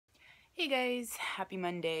Hey guys, happy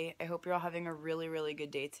Monday. I hope you're all having a really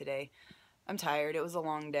good day today. I'm tired, it was a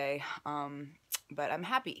long day, but I'm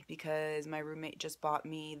happy because my roommate just bought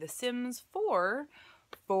me The Sims 4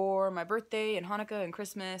 for my birthday and Hanukkah and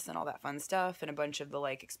Christmas and all that fun stuff and a bunch of the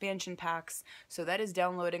expansion packs. So that is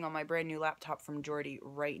downloading on my brand new laptop from Jordy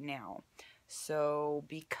right now. So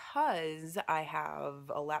because I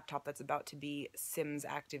have a laptop that's about to be Sims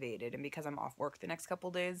activated and because I'm off work the next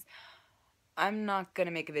couple days, I'm not going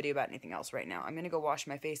to make a video about anything else right now. I'm going to go wash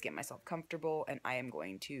my face, get myself comfortable, and I am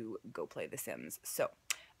going to go play The Sims. So,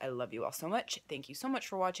 I love you all so much. Thank you so much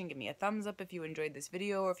for watching. Give me a thumbs up if you enjoyed this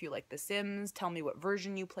video or if you like The Sims. Tell me what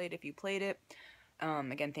version you played if you played it.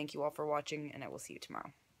 Again, thank you all for watching, and I will see you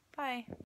tomorrow. Bye.